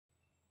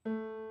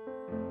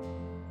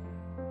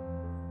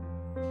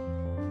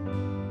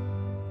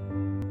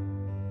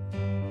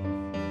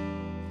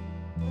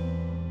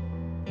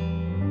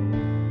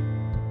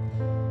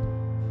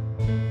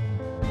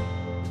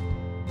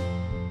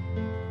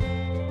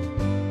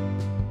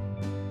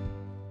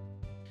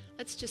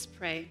Let's just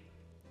pray.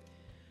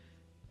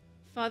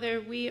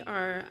 Father, we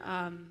are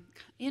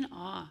in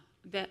awe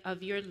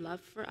of your love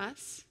for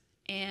us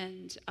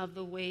and of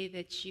the way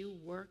that you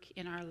work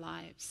in our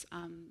lives.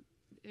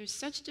 There's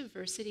such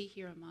diversity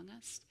here among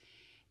us,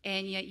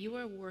 and yet you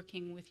are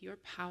working with your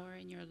power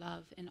and your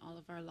love in all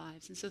of our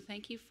lives. And so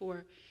thank you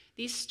for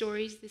these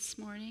stories this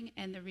morning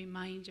and the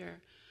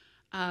reminder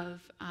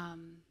of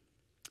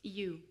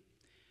you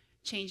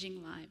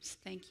changing lives.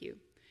 Thank you.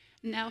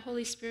 Now,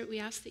 Holy Spirit, we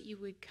ask that you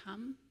would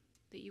come,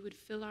 that you would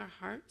fill our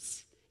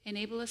hearts,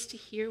 enable us to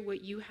hear what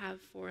you have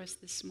for us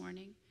this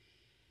morning.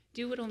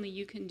 Do what only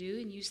you can do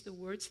and use the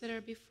words that are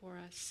before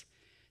us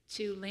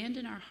to land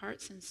in our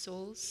hearts and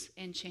souls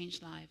and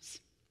change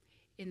lives.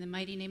 In the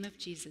mighty name of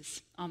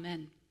Jesus,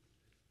 amen.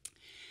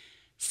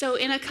 So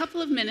in a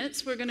couple of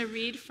minutes, we're going to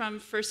read from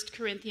 1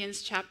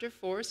 Corinthians chapter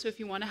 4. So if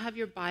you want to have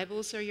your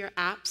Bibles or your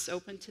apps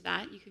open to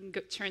that, you can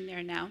turn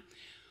there now.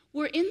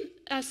 We're in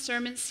a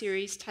sermon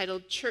series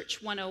titled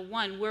Church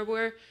 101, where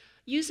we're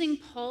using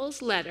Paul's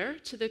letter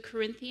to the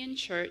Corinthian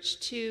church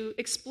to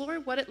explore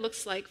what it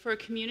looks like for a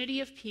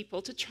community of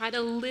people to try to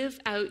live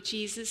out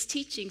Jesus'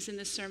 teachings in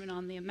the Sermon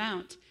on the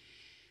Mount.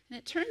 And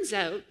it turns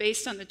out,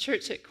 based on the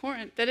church at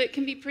Corinth, that it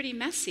can be pretty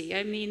messy.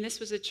 I mean, this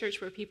was a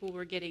church where people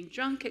were getting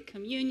drunk at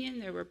communion,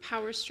 there were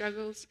power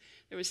struggles,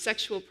 there was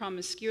sexual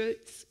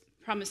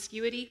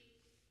promiscuity,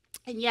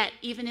 and yet,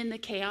 even in the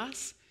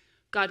chaos,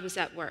 God was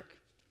at work.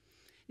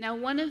 Now,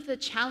 one of the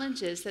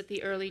challenges that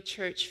the early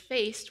church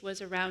faced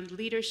was around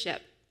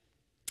leadership.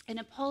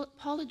 And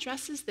Paul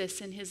addresses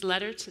this in his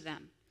letter to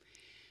them.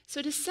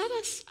 So to set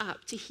us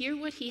up to hear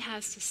what he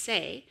has to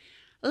say,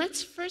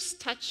 let's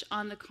first touch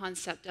on the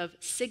concept of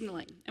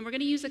signaling. And we're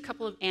going to use a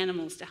couple of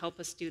animals to help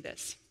us do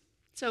this.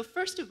 So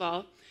first of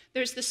all,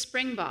 there's the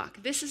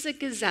springbok. This is a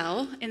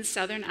gazelle in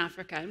southern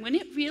Africa. And when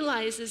it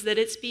realizes that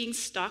it's being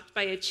stalked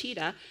by a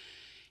cheetah,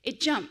 it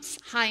jumps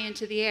high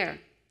into the air.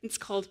 It's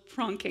called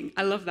pronking.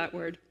 I love that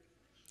word.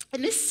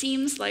 And this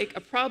seems like a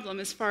problem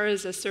as far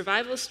as a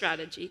survival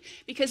strategy,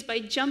 because by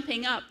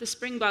jumping up, the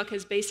springbok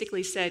has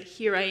basically said,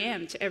 "Here I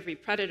am," to every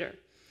predator.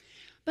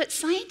 But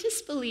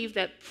scientists believe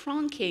that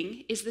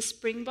pronking is the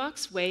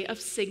springbok's way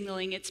of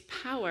signaling its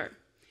power,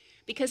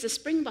 because a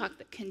springbok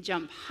that can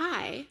jump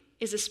high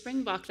is a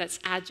springbok that's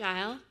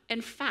agile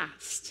and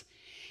fast.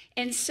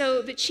 And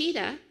so the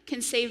cheetah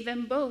can save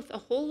them both a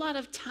whole lot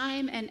of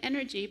time and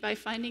energy by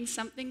finding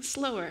something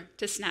slower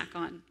to snack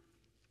on.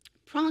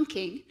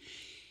 Pronking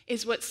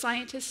is what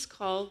scientists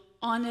call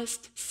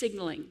honest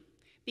signaling,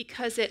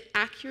 because it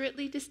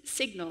accurately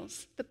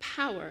signals the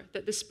power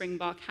that the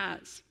springbok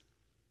has.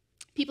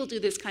 People do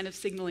this kind of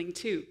signaling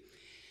too.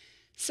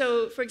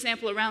 So, for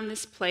example, around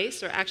this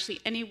place, or actually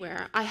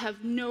anywhere, I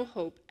have no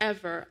hope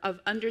ever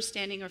of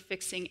understanding or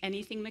fixing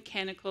anything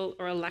mechanical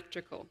or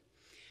electrical.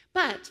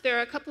 But there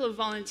are a couple of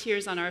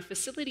volunteers on our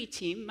facility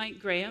team, Mike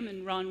Graham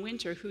and Ron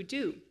Winter, who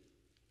do.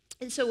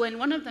 And so when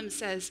one of them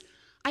says,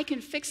 "I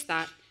can fix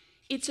that,"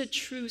 it's a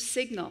true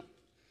signal.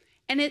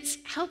 And it's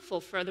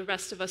helpful for the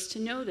rest of us to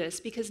know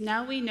this, because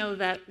now we know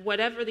that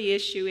whatever the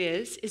issue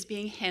is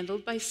being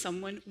handled by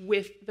someone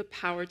with the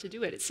power to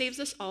do it. It saves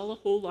us all a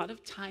whole lot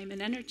of time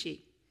and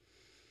energy.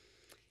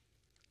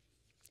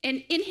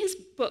 And in his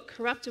book,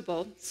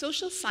 Corruptible,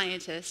 social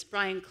scientist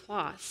Brian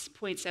Klaus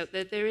points out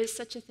that there is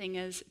such a thing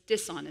as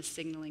dishonest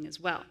signaling as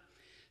well.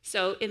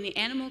 So in the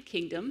animal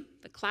kingdom,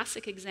 the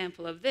classic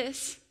example of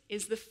this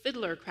is the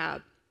fiddler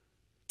crab.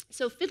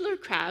 So fiddler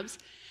crabs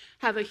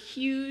have a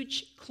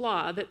huge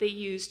claw that they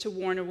use to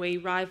warn away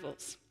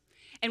rivals.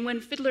 And when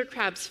fiddler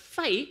crabs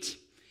fight,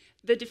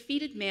 the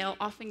defeated male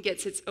often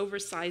gets its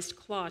oversized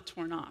claw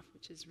torn off,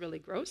 which is really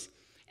gross.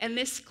 And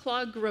this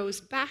claw grows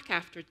back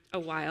after a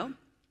while.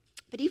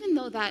 But even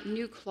though that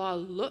new claw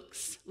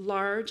looks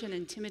large and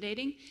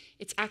intimidating,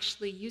 it's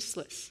actually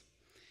useless.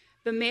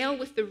 The male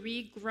with the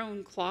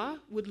regrown claw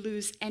would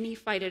lose any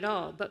fight at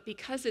all, but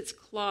because its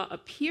claw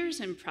appears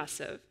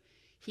impressive,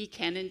 he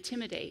can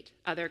intimidate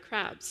other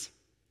crabs.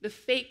 The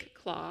fake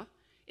claw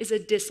is a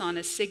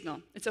dishonest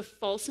signal. It's a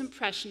false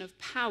impression of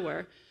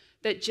power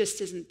that just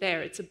isn't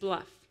there. It's a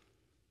bluff.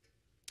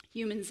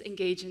 Humans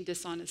engage in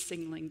dishonest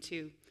signaling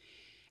too.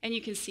 And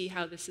you can see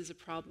how this is a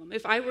problem.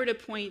 If you were to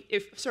point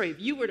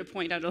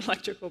out an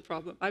electrical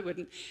problem, I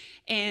wouldn't,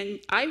 and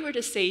I were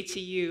to say to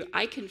you,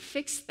 "I can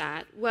fix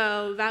that,"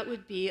 well, that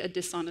would be a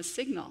dishonest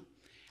signal.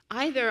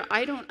 Either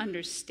I don't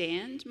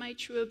understand my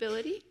true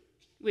ability,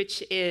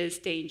 which is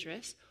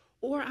dangerous,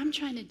 or I'm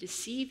trying to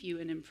deceive you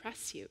and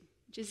impress you,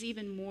 which is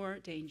even more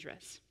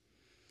dangerous.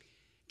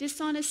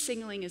 Dishonest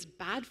signaling is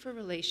bad for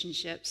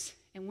relationships,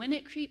 and when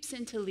it creeps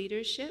into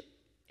leadership,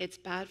 it's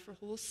bad for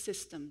whole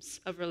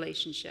systems of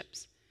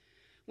relationships.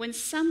 When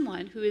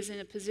someone who is in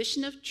a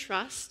position of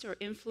trust or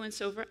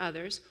influence over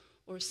others,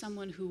 or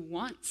someone who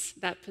wants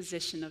that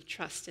position of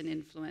trust and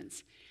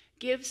influence,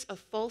 gives a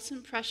false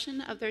impression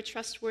of their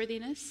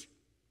trustworthiness,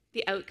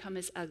 the outcome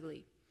is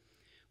ugly.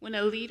 When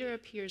a leader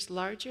appears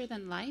larger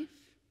than life,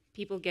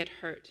 people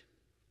get hurt.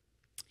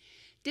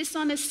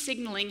 Dishonest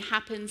signaling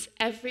happens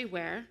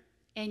everywhere,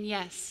 and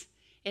yes,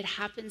 It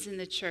happens in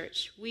the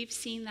church. We've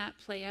seen that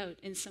play out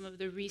in some of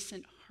the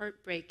recent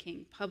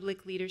heartbreaking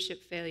public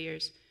leadership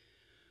failures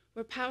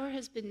where power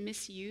has been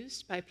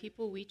misused by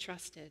people we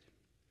trusted.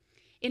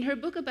 In her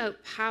book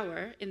about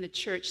power in the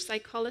church,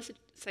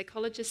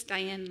 psychologist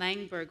Diane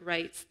Langberg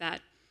writes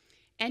that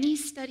any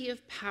study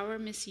of power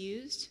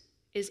misused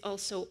is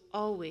also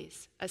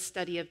always a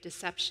study of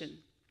deception,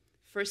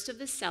 first of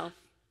the self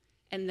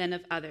and then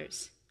of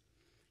others.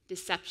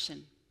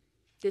 Deception,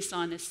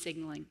 dishonest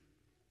signaling.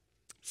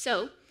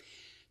 So,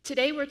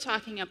 today we're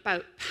talking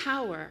about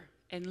power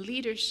and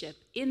leadership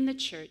in the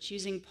church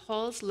using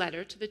Paul's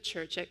letter to the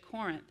church at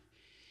Corinth.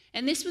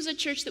 And this was a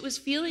church that was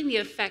feeling the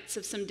effects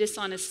of some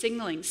dishonest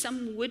signaling.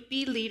 Some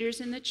would-be leaders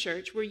in the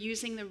church were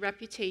using the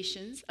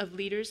reputations of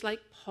leaders like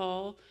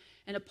Paul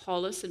and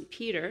Apollos and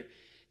Peter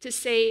to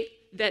say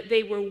that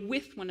they were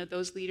with one of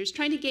those leaders,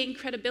 trying to gain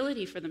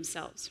credibility for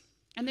themselves.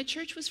 And the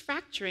church was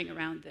fracturing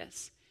around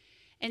this.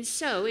 And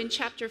so in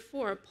chapter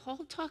 4,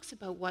 Paul talks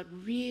about what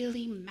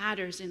really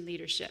matters in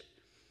leadership.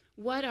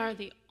 What are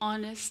the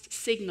honest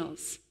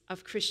signals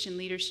of Christian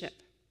leadership?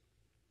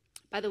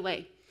 By the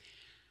way,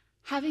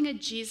 having a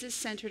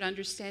Jesus-centered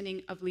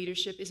understanding of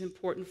leadership is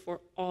important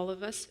for all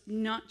of us,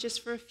 not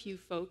just for a few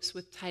folks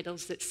with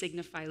titles that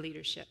signify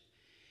leadership.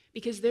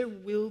 Because there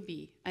will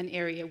be an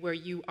area where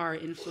you are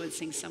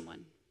influencing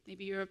someone.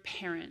 Maybe you're a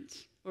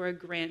parent or a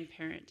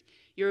grandparent.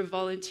 You're a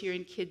volunteer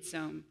in Kids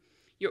Zone.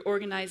 You're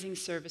organizing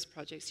service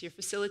projects. You're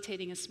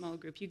facilitating a small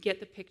group. You get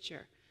the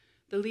picture.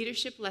 The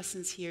leadership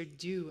lessons here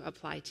do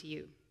apply to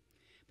you.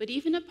 But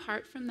even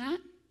apart from that,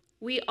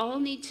 we all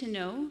need to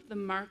know the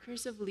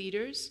markers of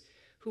leaders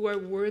who are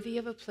worthy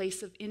of a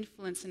place of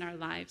influence in our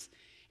lives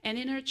and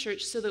in our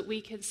church so that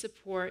we can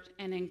support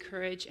and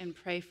encourage and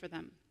pray for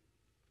them.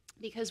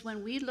 Because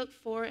when we look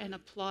for and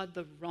applaud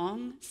the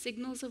wrong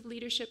signals of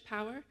leadership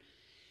power,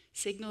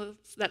 signals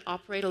that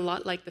operate a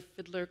lot like the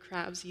fiddler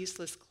crab's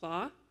useless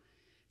claw,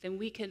 then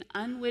we can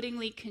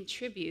unwittingly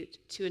contribute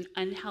to an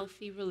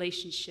unhealthy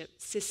relationship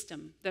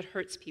system that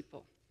hurts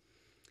people.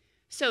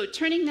 So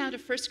turning now to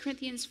 1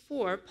 Corinthians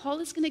 4, Paul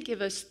is going to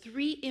give us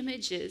 3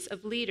 images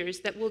of leaders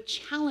that will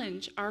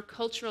challenge our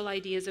cultural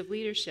ideas of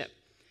leadership.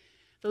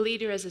 The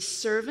leader as a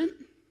servant,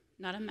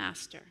 not a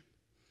master.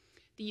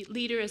 The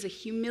leader as a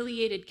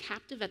humiliated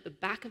captive at the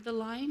back of the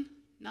line,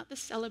 not the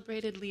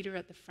celebrated leader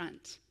at the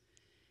front.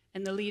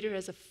 And the leader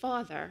as a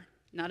father,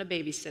 not a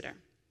babysitter.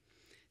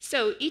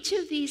 So each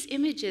of these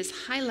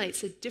images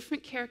highlights a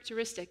different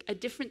characteristic, a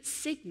different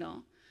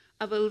signal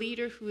of a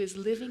leader who is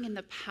living in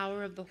the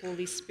power of the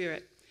Holy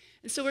Spirit.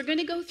 And so we're going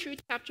to go through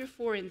chapter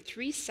 4 in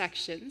 3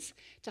 sections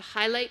to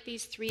highlight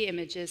these 3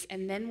 images,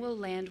 and then we'll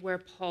land where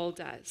Paul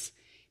does,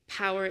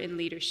 power in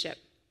leadership.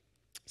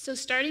 So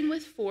starting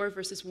with 4,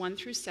 verses 1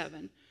 through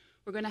 7,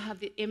 we're going to have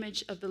the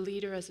image of the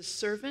leader as a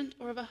servant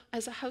or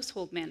as a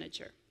household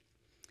manager.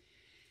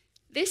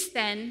 This,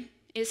 then,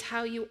 is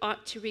how you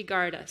ought to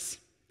regard us,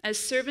 as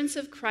servants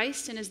of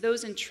Christ and as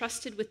those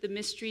entrusted with the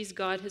mysteries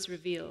God has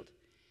revealed.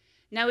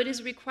 Now it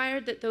is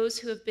required that those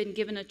who have been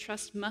given a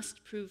trust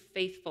must prove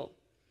faithful.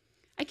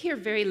 I care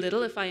very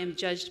little if I am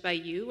judged by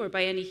you or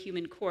by any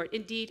human court.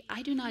 Indeed,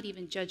 I do not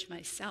even judge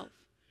myself.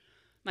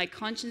 My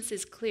conscience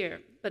is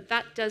clear, but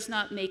that does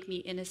not make me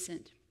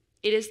innocent.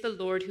 It is the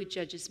Lord who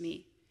judges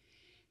me.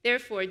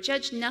 Therefore,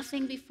 judge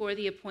nothing before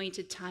the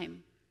appointed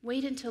time.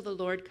 Wait until the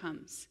Lord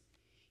comes.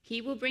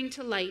 He will bring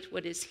to light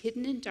what is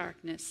hidden in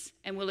darkness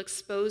and will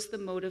expose the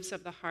motives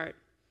of the heart.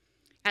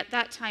 At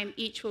that time,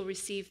 each will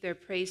receive their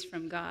praise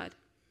from God.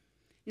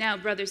 Now,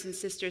 brothers and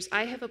sisters,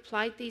 I have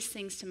applied these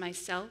things to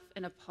myself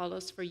and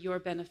Apollos for your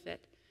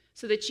benefit,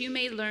 so that you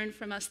may learn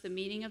from us the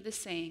meaning of the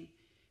saying,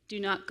 do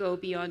not go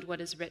beyond what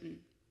is written.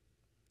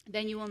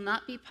 Then you will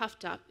not be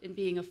puffed up in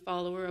being a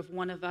follower of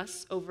one of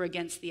us over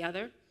against the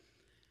other.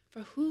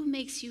 For who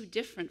makes you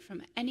different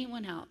from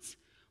anyone else?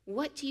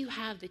 What do you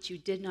have that you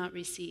did not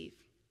receive?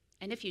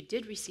 And if you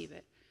did receive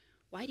it,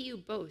 why do you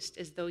boast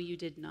as though you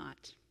did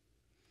not?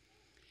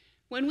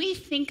 When we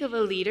think of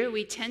a leader,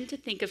 we tend to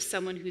think of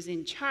someone who's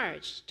in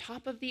charge,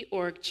 top of the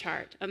org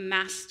chart, a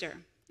master.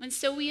 And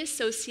so we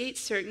associate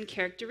certain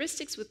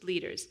characteristics with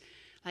leaders,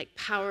 like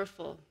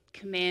powerful,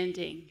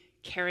 commanding,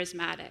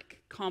 charismatic,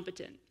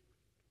 competent.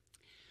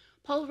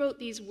 Paul wrote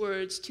these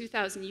words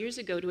 2,000 years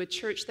ago to a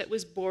church that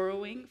was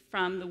borrowing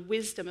from the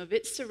wisdom of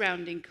its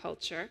surrounding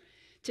culture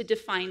to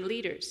define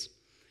leaders.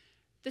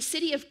 The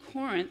city of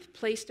Corinth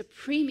placed a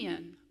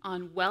premium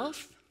on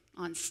wealth,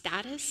 on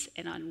status,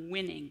 and on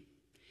winning.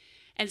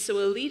 And so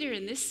a leader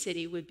in this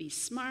city would be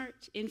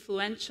smart,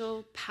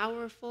 influential,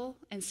 powerful,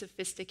 and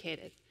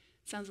sophisticated.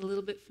 Sounds a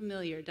little bit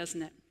familiar,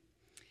 doesn't it?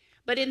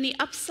 But in the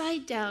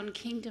upside-down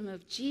kingdom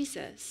of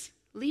Jesus,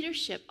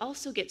 leadership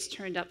also gets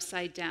turned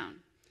upside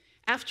down.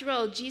 After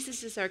all,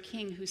 Jesus is our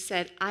king who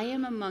said, I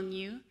am among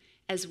you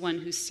as one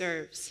who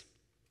serves.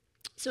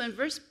 So in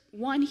verse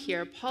 1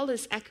 here, Paul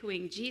is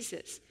echoing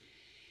Jesus.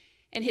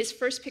 And his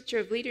first picture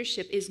of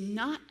leadership is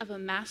not of a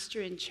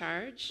master in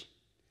charge,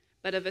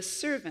 but of a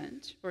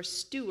servant or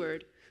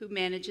steward who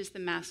manages the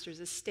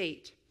master's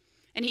estate.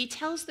 And he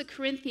tells the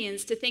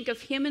Corinthians to think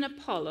of him and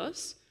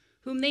Apollos,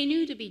 whom they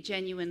knew to be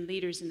genuine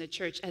leaders in the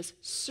church, as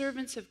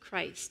servants of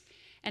Christ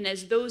and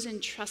as those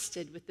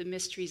entrusted with the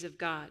mysteries of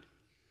God.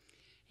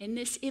 In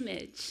this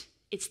image,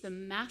 it's the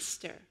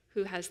master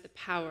who has the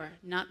power,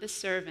 not the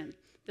servant.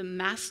 The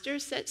master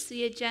sets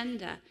the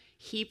agenda.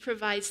 He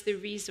provides the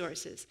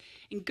resources.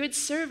 And good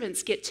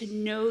servants get to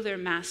know their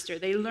master.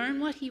 They learn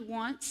what he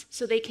wants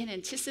so they can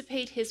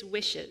anticipate his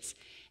wishes.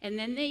 And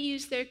then they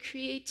use their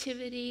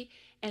creativity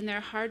and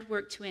their hard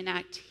work to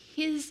enact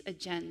his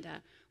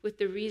agenda with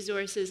the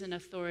resources and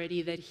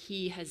authority that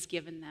he has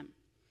given them.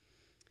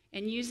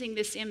 And using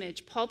this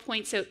image, Paul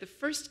points out the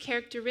first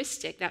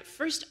characteristic, that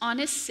first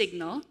honest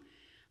signal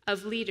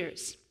of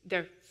leaders.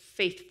 They're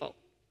faithful.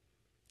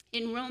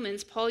 In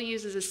Romans, Paul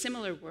uses a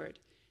similar word,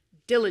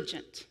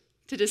 diligent,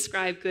 to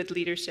describe good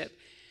leadership.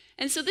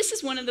 And so this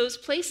is one of those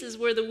places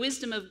where the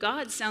wisdom of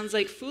God sounds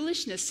like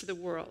foolishness to the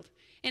world.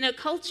 In a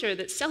culture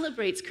that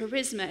celebrates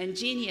charisma and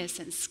genius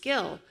and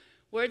skill,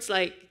 words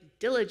like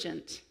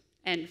diligent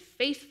and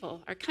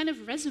faithful are kind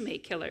of resume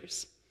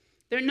killers.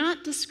 They're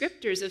not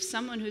descriptors of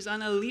someone who's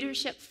on a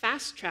leadership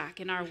fast track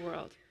in our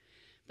world.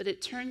 But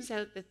it turns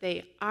out that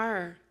they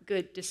are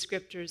good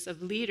descriptors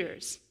of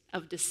leaders,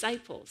 of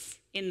disciples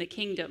in the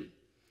kingdom.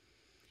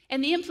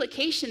 And the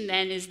implication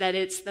then is that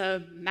it's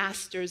the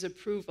master's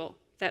approval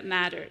that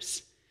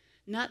matters,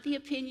 not the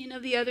opinion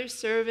of the other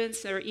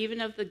servants or even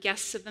of the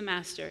guests of the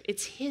master.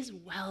 It's his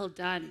well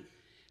done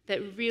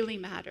that really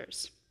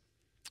matters.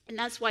 And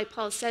that's why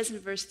Paul says in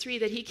verse 3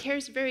 that he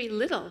cares very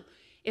little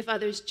if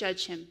others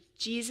judge him.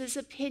 Jesus'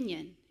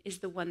 opinion is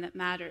the one that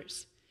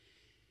matters.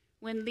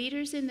 When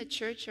leaders in the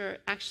church, or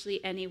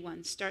actually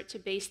anyone, start to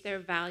base their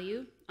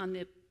value on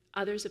the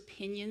others'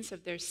 opinions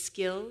of their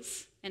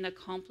skills and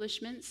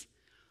accomplishments,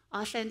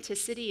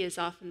 authenticity is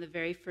often the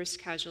very first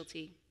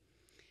casualty.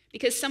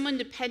 Because someone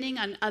depending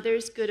on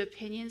others' good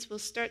opinions will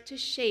start to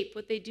shape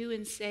what they do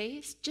and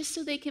say just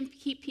so they can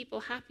keep people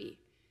happy.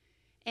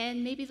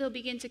 And maybe they'll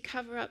begin to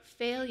cover up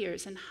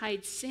failures and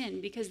hide sin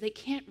because they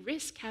can't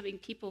risk having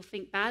people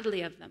think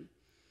badly of them.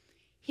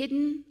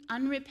 Hidden,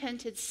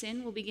 unrepented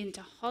sin will begin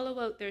to hollow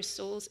out their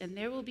souls, and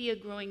there will be a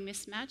growing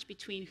mismatch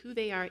between who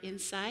they are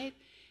inside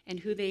and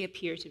who they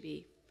appear to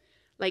be.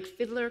 Like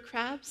fiddler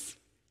crabs,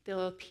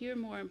 they'll appear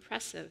more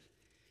impressive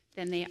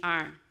than they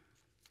are.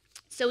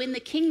 So in the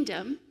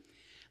kingdom,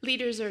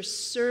 leaders are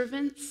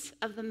servants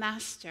of the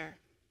master,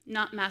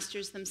 not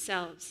masters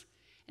themselves.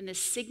 And the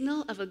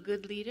signal of a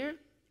good leader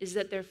is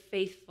that they're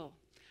faithful.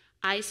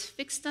 Eyes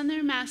fixed on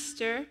their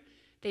master,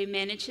 they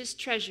manage his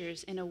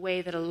treasures in a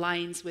way that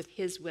aligns with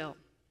his will.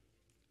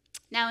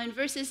 Now in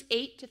verses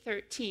 8 to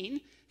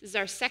 13, this is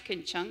our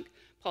second chunk,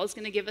 Paul's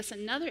going to give us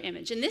another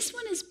image. And this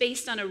one is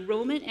based on a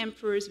Roman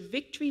emperor's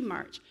victory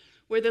march,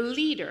 where the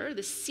leader,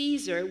 the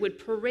Caesar, would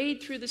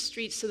parade through the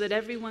streets so that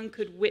everyone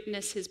could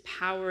witness his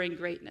power and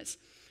greatness.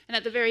 And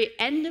at the very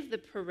end of the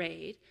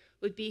parade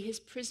would be his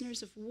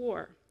prisoners of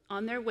war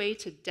on their way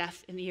to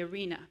death in the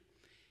arena,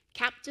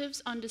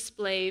 captives on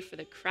display for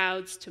the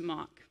crowds to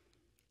mock.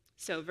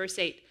 So verse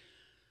 8,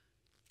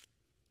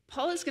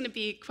 Paul is going to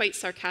be quite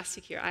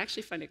sarcastic here. I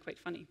actually find it quite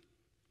funny.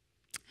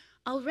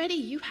 Already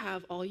you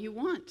have all you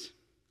want.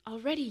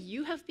 Already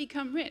you have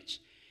become rich.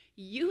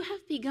 You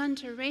have begun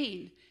to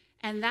reign,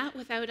 and that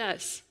without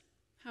us.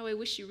 How I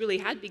wish you really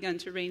had begun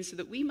to reign so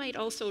that we might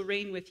also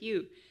reign with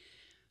you.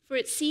 For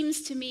it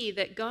seems to me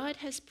that God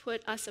has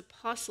put us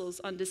apostles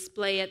on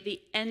display at the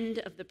end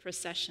of the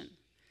procession,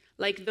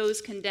 like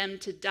those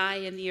condemned to die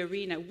in the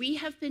arena. We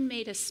have been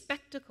made a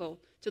spectacle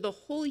to the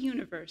whole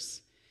universe,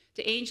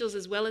 to angels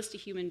as well as to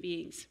human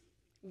beings.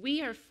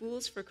 We are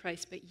fools for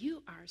Christ, but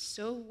you are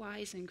so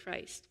wise in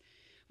Christ.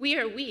 We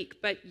are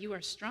weak, but you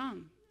are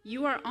strong.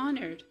 You are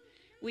honored.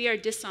 We are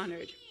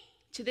dishonored.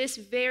 To this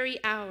very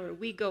hour,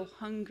 we go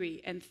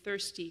hungry and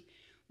thirsty.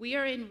 We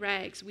are in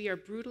rags. We are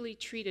brutally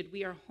treated.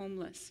 We are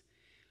homeless.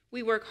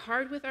 We work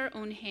hard with our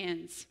own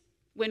hands.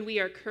 When we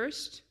are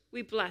cursed,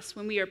 we bless.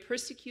 When we are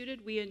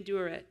persecuted, we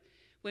endure it.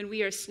 When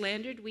we are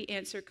slandered, we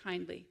answer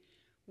kindly.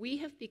 We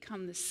have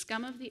become the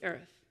scum of the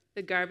earth,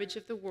 the garbage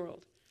of the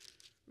world,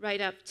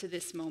 right up to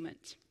this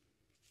moment.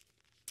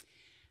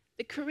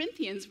 The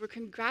Corinthians were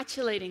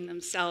congratulating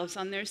themselves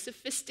on their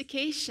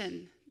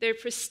sophistication, their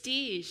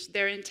prestige,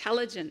 their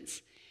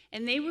intelligence,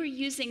 and they were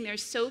using their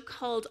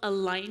so-called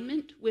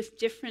alignment with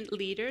different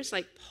leaders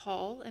like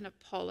Paul and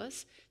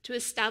Apollos to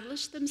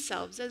establish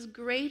themselves as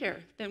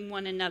greater than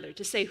one another,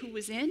 to say who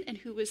was in and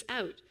who was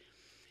out.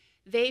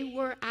 They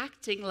were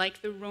acting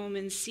like the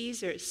Roman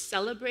Caesars,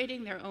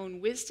 celebrating their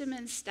own wisdom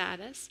and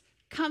status,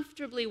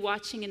 comfortably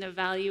watching and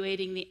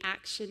evaluating the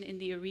action in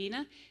the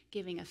arena,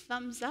 giving a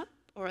thumbs up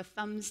or a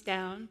thumbs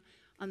down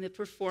on the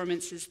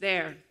performances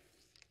there.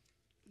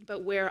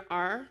 But where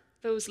are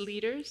those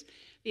leaders,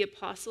 the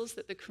apostles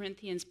that the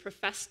Corinthians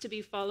profess to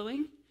be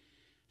following?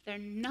 They're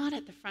not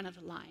at the front of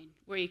the line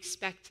where you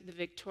expect the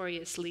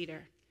victorious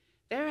leader.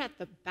 They're at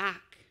the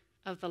back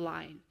of the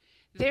line.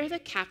 They're the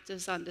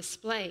captives on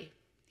display,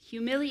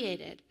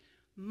 humiliated,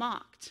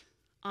 mocked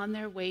on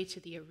their way to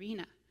the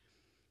arena,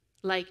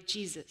 like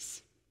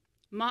Jesus,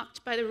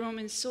 mocked by the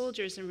Roman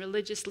soldiers and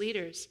religious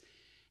leaders.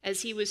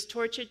 as he was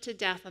tortured to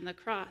death on the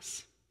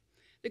cross.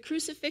 The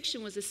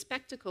crucifixion was a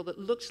spectacle that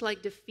looked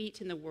like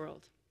defeat in the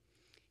world.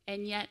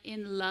 And yet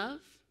in love,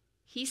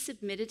 he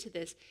submitted to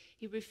this.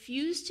 He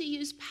refused to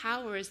use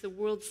power as the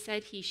world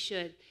said he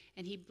should,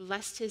 and he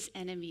blessed his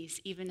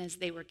enemies even as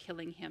they were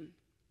killing him.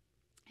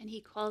 And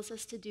he calls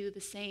us to do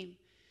the same,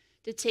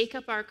 to take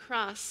up our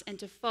cross and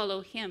to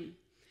follow him.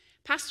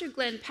 Pastor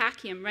Glenn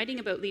Packiam, writing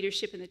about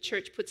leadership in the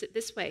church, puts it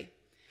this way: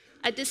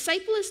 a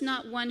disciple is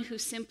not one who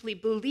simply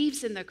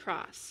believes in the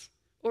cross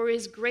or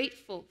is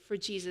grateful for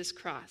Jesus'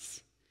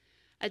 cross.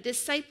 A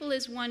disciple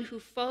is one who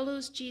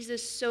follows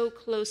Jesus so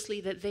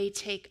closely that they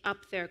take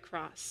up their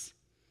cross.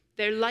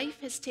 Their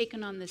life has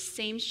taken on the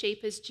same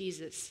shape as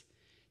Jesus.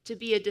 To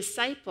be a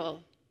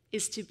disciple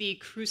is to be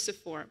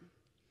cruciform.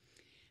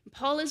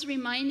 Paul is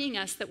reminding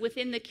us that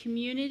within the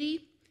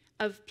community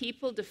of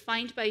people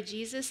defined by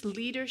Jesus,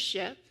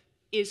 leadership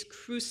is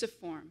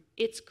cruciform.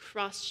 It's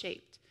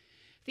cross-shaped.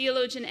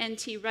 Theologian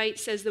N.T. Wright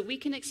says that we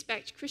can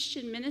expect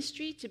Christian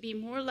ministry to be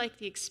more like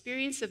the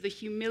experience of the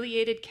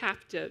humiliated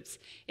captives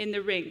in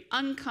the ring,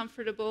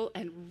 uncomfortable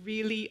and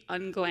really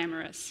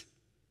unglamorous.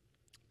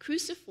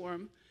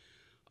 Cruciform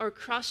or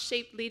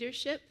cross-shaped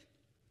leadership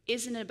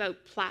isn't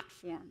about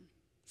platform,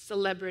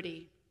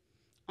 celebrity,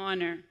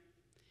 honor.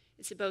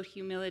 It's about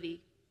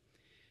humility.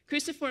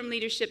 Cruciform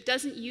leadership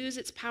doesn't use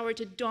its power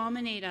to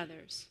dominate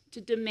others, to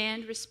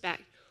demand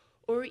respect,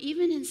 or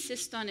even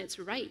insist on its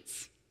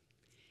rights.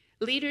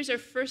 Leaders are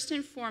first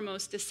and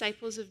foremost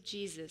disciples of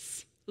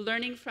Jesus,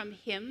 learning from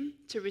him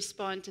to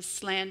respond to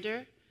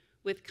slander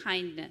with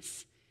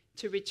kindness,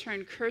 to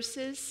return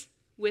curses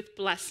with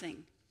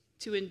blessing,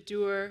 to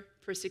endure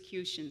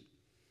persecution.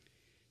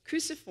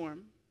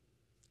 Cruciform,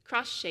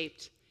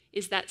 cross-shaped,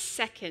 is that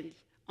second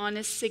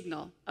honest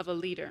signal of a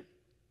leader.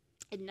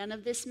 And none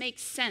of this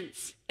makes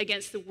sense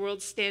against the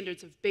world's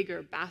standards of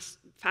bigger,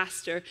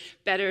 faster,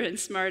 better, and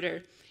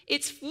smarter.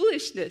 It's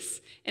foolishness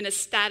in a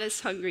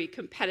status-hungry,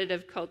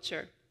 competitive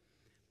culture.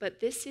 But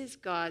this is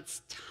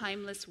God's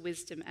timeless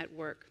wisdom at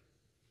work,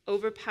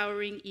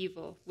 overpowering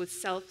evil with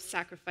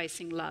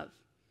self-sacrificing love.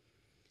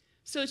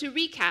 So to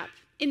recap,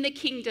 in the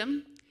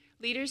kingdom,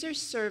 leaders are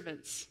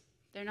servants.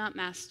 They're not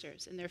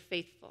masters, and they're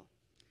faithful.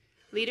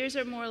 Leaders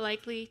are more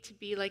likely to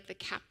be like the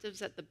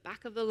captives at the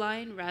back of the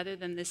line rather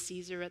than the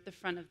Caesar at the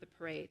front of the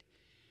parade.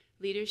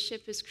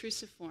 Leadership is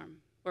cruciform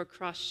or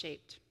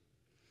cross-shaped.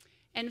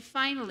 And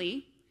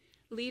finally,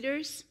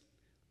 leaders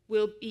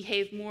will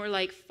behave more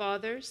like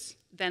fathers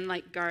than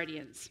like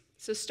guardians.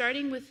 So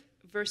starting with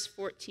verse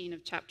 14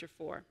 of chapter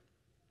 4.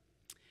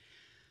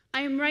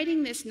 I am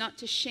writing this not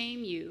to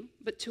shame you,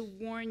 but to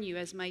warn you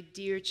as my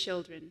dear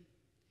children.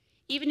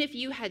 Even if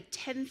you had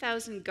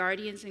 10,000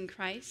 guardians in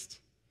Christ,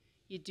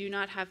 you do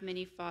not have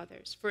many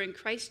fathers. For in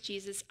Christ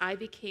Jesus, I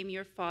became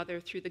your father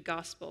through the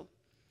gospel.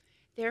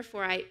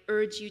 Therefore, I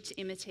urge you to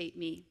imitate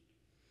me.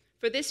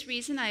 For this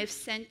reason, I have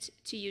sent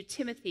to you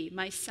Timothy,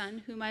 my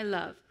son, whom I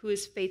love, who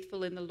is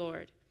faithful in the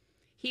Lord.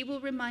 He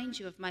will remind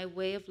you of my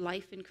way of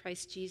life in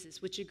Christ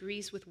Jesus, which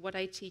agrees with what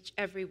I teach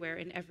everywhere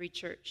in every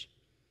church.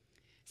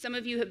 Some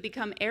of you have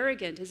become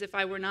arrogant as if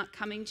I were not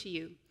coming to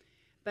you.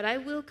 But I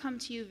will come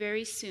to you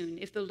very soon,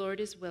 if the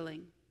Lord is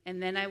willing,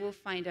 and then I will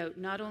find out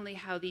not only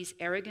how these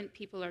arrogant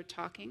people are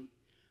talking,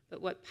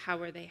 but what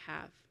power they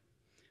have.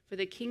 For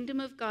the kingdom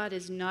of God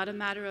is not a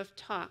matter of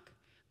talk,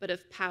 but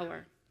of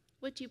power.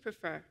 What do you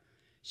prefer?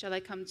 Shall I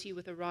come to you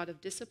with a rod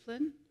of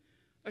discipline,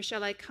 or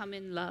shall I come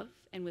in love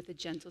and with a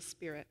gentle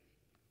spirit?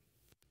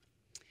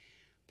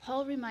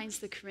 Paul reminds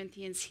the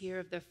Corinthians here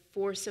of the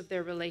force of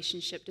their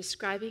relationship,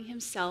 describing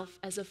himself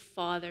as a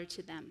father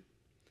to them.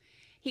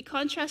 He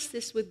contrasts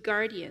this with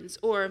guardians,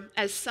 or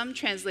as some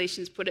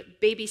translations put it,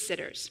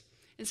 babysitters.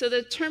 And so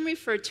the term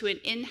referred to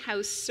an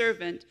in-house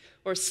servant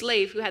or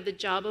slave who had the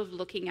job of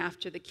looking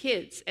after the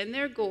kids. And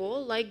their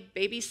goal, like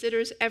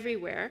babysitters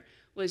everywhere,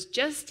 was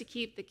just to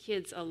keep the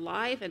kids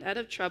alive and out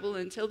of trouble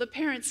until the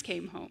parents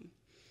came home.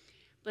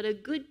 But a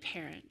good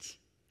parent,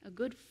 a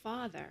good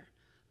father,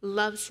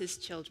 loves his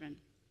children.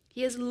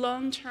 He has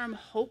long-term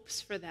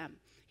hopes for them.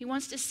 He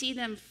wants to see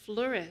them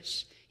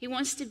flourish. He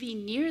wants to be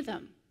near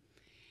them.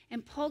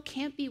 And Paul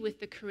can't be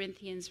with the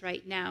Corinthians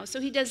right now, so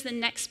he does the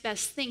next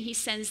best thing. He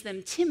sends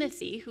them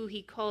Timothy, who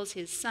he calls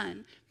his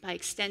son, by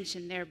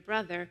extension their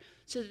brother,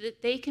 so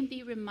that they can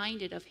be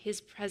reminded of his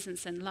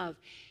presence and love.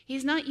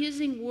 He's not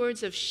using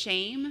words of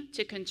shame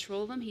to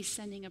control them. He's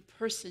sending a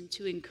person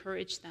to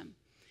encourage them.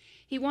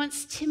 He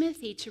wants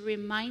Timothy to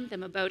remind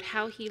them about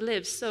how he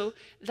lives so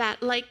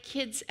that, like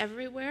kids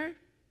everywhere,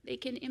 they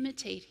can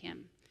imitate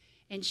him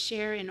and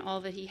share in all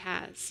that he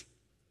has.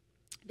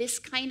 This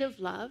kind of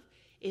love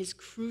is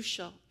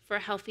crucial for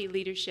healthy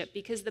leadership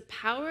because the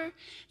power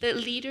that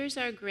leaders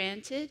are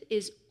granted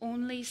is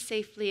only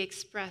safely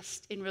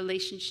expressed in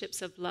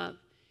relationships of love.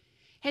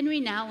 Henry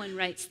Nouwen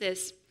writes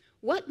this: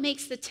 what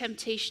makes the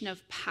temptation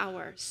of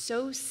power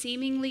so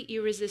seemingly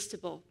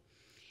irresistible?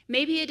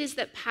 Maybe it is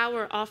that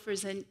power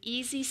offers an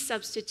easy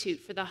substitute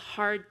for the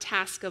hard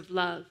task of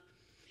love.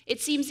 It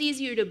seems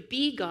easier to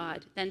be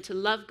God than to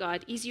love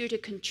God, easier to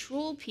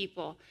control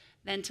people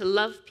than to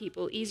love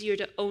people, easier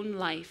to own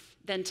life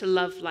than to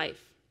love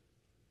life.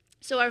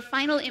 So our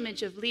final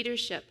image of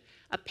leadership,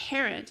 a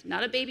parent,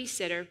 not a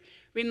babysitter,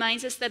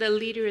 reminds us that a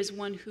leader is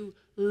one who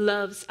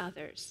loves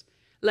others,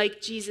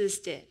 like Jesus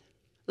did,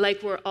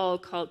 like we're all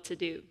called to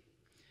do.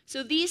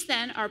 So these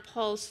then are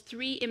Paul's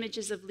three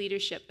images of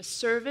leadership: a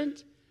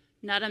servant,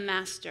 not a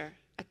master;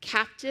 a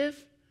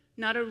captive,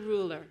 not a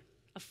ruler;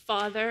 a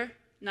father,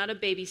 not a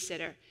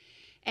babysitter.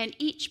 And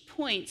each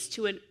points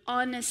to an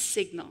honest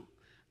signal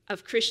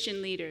of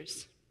Christian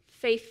leaders: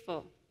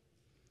 faithful,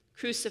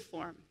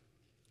 cruciform,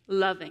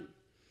 loving.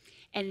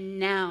 And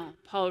now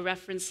Paul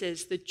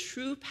references the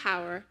true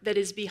power that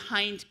is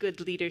behind good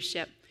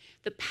leadership,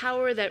 the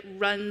power that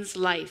runs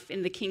life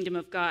in the kingdom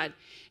of God.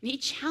 And he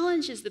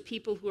challenges the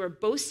people who are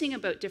boasting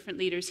about different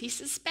leaders. He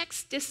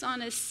suspects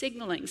dishonest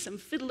signaling, some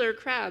fiddler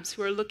crabs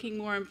who are looking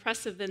more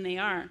impressive than they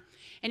are.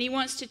 And he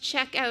wants to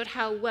check out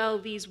how well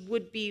these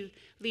would-be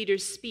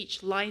leaders'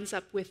 speech lines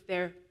up with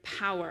their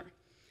power.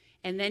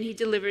 And then he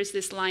delivers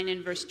this line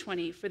in verse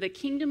 20: "For the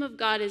kingdom of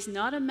God is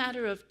not a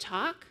matter of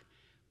talk,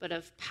 but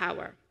of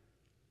power."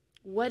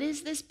 What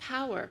is this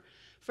power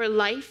for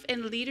life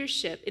and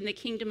leadership in the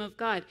kingdom of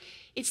God?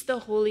 It's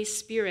the Holy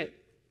Spirit,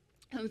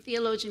 whom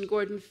theologian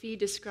Gordon Fee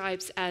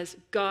describes as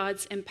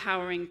God's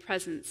empowering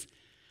presence.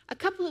 A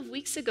couple of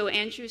weeks ago,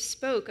 Andrew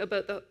spoke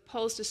about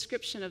Paul's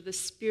description of the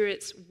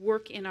Spirit's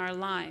work in our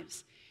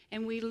lives.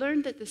 And we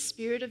learned that the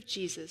Spirit of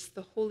Jesus,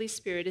 the Holy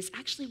Spirit, is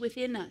actually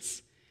within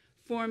us,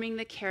 forming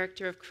the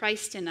character of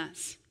Christ in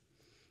us.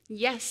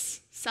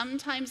 Yes,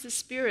 sometimes the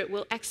Spirit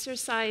will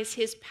exercise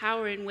his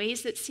power in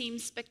ways that seem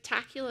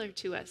spectacular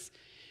to us.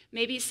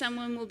 Maybe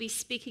someone will be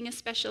speaking a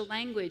special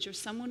language, or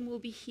someone will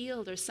be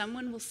healed, or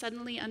someone will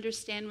suddenly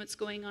understand what's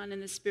going on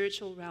in the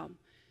spiritual realm.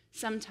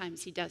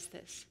 Sometimes he does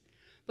this.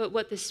 But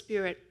what the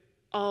Spirit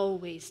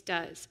always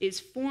does is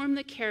form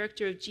the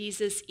character of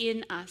Jesus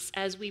in us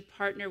as we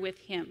partner with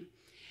him.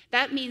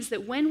 That means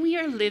that when we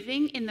are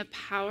living in the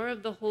power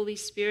of the Holy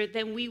Spirit,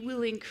 then we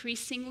will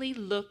increasingly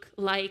look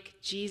like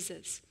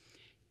Jesus.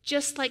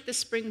 Just like the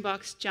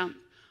Springboks jump,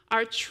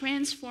 our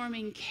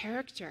transforming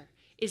character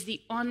is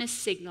the honest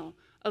signal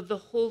of the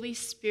Holy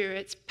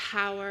Spirit's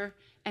power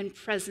and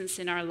presence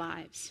in our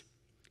lives.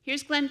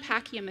 Here's Glenn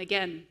Packiam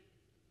again.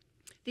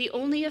 "The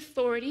only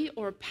authority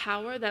or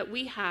power that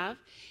we have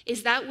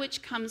is that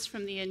which comes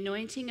from the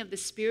anointing of the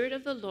Spirit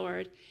of the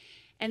Lord,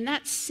 and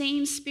that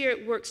same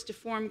Spirit works to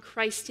form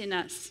Christ in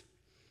us.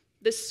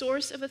 The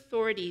source of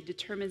authority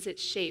determines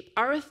its shape.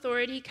 Our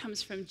authority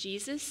comes from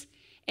Jesus,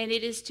 and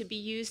it is to be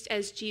used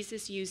as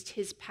Jesus used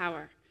his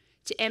power,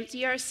 to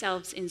empty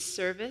ourselves in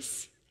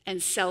service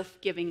and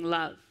self-giving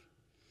love."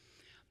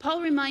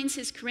 Paul reminds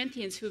his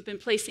Corinthians, who have been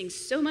placing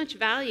so much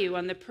value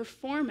on the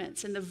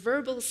performance and the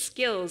verbal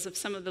skills of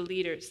some of the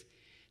leaders,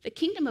 the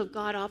kingdom of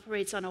God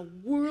operates on a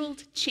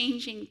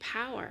world-changing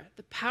power,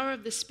 the power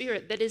of the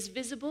Spirit that is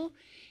visible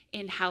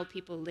in how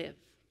people live,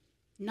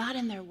 not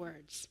in their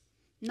words,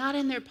 not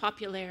in their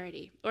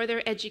popularity or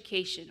their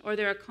education or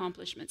their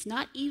accomplishments,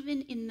 not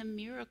even in the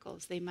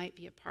miracles they might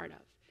be a part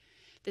of.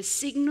 The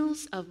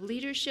signals of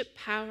leadership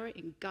power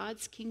in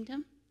God's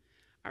kingdom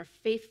are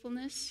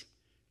faithfulness,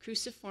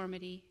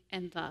 cruciformity,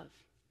 and love.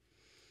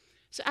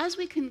 So as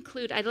we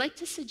conclude, I'd like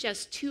to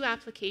suggest two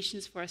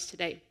applications for us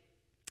today.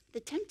 The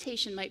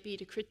temptation might be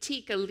to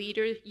critique a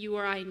leader you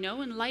or I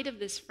know in light of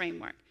this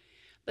framework,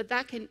 but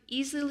that can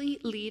easily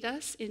lead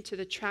us into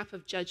the trap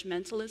of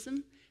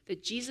judgmentalism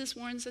that Jesus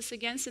warns us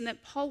against and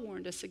that Paul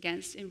warned us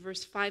against in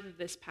verse 5 of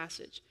this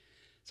passage.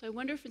 So I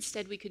wonder if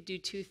instead we could do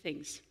two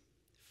things.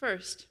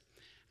 First,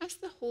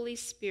 ask the Holy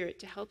Spirit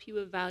to help you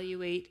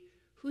evaluate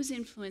who's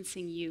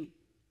influencing you.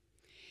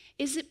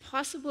 Is it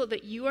possible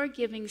that you are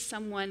giving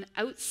someone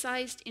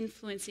outsized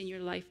influence in your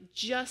life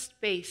just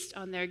based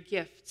on their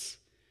gifts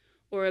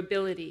or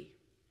ability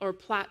or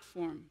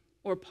platform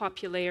or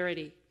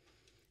popularity?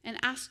 And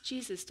ask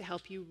Jesus to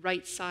help you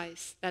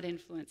right-size that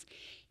influence.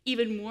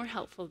 Even more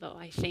helpful, though,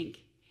 I think,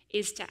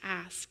 is to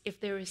ask if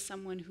there is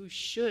someone who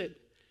should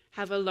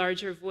have a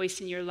larger voice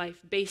in your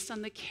life based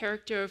on the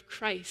character of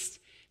Christ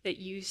that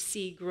you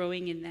see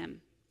growing in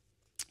them.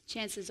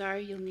 Chances are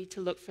you'll need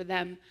to look for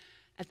them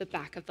at the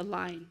back of the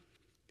line.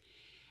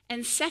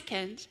 And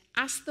second,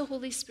 ask the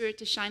Holy Spirit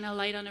to shine a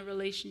light on a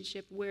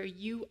relationship where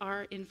you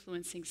are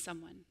influencing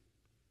someone,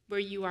 where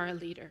you are a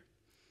leader.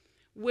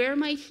 Where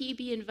might he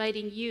be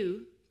inviting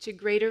you to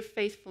greater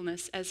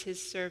faithfulness as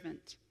his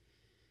servant,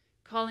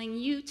 calling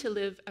you to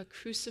live a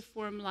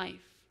cruciform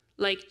life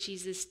like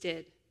Jesus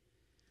did,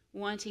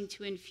 wanting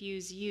to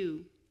infuse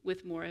you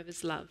with more of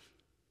his love?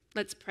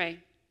 Let's pray.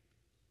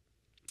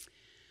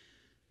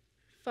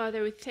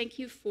 Father, we thank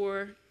you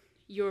for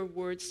your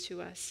words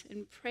to us,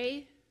 and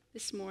pray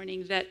this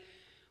morning that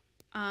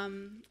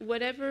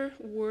whatever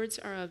words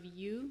are of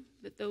you,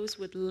 that those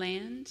would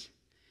land,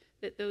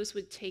 that those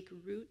would take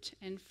root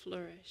and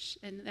flourish,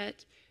 and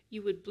that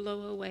you would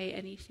blow away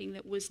anything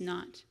that was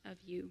not of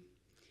you.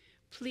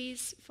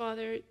 Please,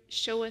 Father,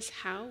 show us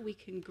how we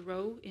can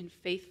grow in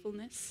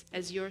faithfulness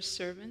as your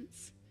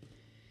servants.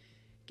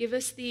 Give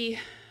us the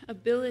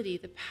ability,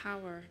 the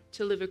power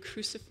to live a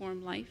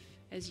cruciform life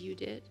as you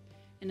did.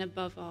 And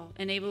above all,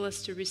 enable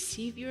us to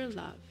receive your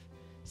love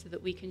so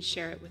that we can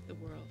share it with the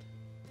world.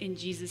 In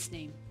Jesus'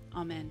 name,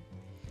 amen.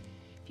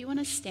 If you want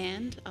to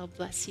stand, I'll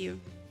bless you.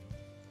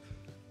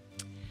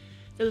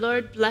 The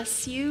Lord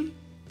bless you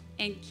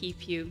and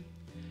keep you.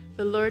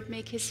 The Lord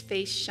make his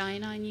face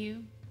shine on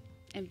you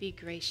and be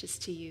gracious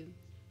to you.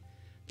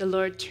 The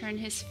Lord turn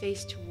his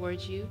face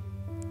towards you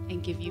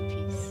and give you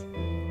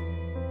peace.